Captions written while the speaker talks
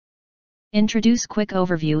Introduce quick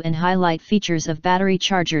overview and highlight features of battery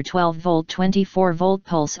charger 12V 24V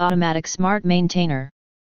pulse automatic smart maintainer.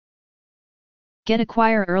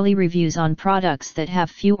 Acquire early reviews on products that have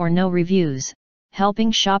few or no reviews, helping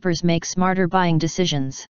shoppers make smarter buying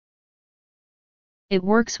decisions. It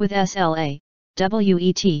works with SLA,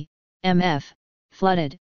 WET, MF,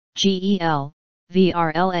 flooded, GEL,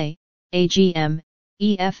 VRLA, AGM,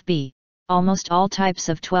 EFB, almost all types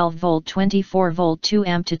of 12V 24V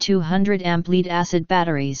 2A to 200A lead acid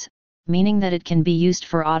batteries, meaning that it can be used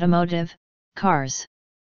for automotive, cars,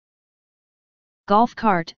 golf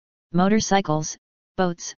cart, motorcycles,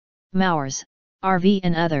 boats, mowers, RV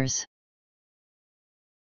and others.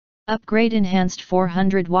 Upgrade enhanced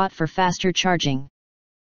 400 watt for faster charging.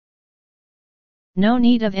 No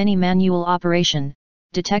need of any manual operation,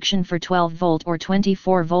 detection for 12V or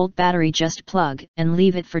 24V battery. Just plug and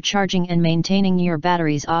leave it for charging and maintaining your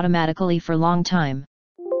batteries automatically for long time.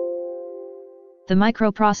 The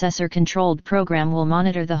microprocessor controlled program will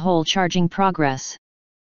monitor the whole charging progress.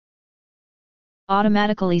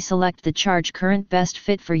 Automatically select the charge current best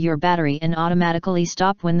fit for your battery and automatically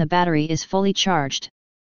stop when the battery is fully charged.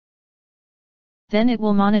 Then it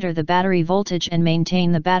will monitor the battery voltage and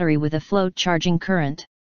maintain the battery with a float charging current.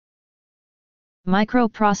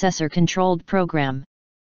 Microprocessor controlled program.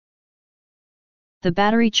 The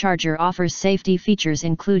battery charger offers safety features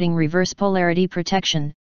including reverse polarity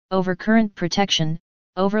protection, overcurrent protection,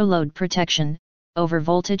 overload protection,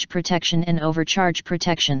 overvoltage protection and overcharge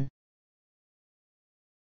protection.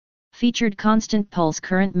 Featured constant pulse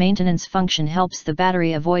current maintenance function helps the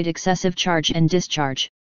battery avoid excessive charge and discharge.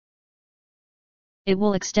 It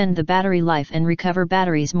will extend the battery life and recover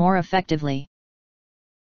batteries more effectively.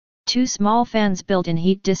 2 small fans built-in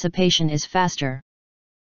heat dissipation is faster.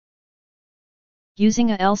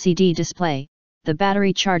 Using a LCD display, the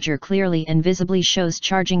battery charger clearly and visibly shows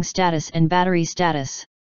charging status and battery status.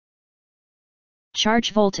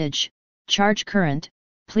 Charge voltage, charge current.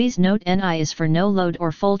 Please note NI is for no load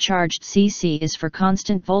or full charged, CC is for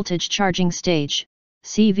constant voltage charging stage,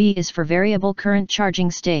 CV is for variable current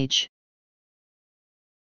charging stage.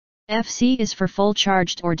 FC is for full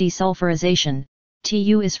charged or desulfurization,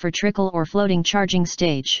 TU is for trickle or floating charging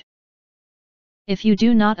stage. If you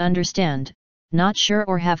do not understand, not sure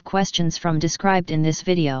or have questions from described in this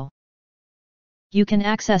video, you can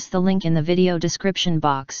access the link in the video description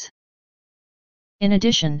box. In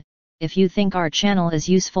addition, if you think our channel is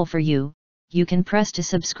useful for you, you can press to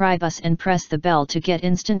subscribe us and press the bell to get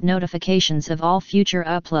instant notifications of all future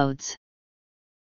uploads.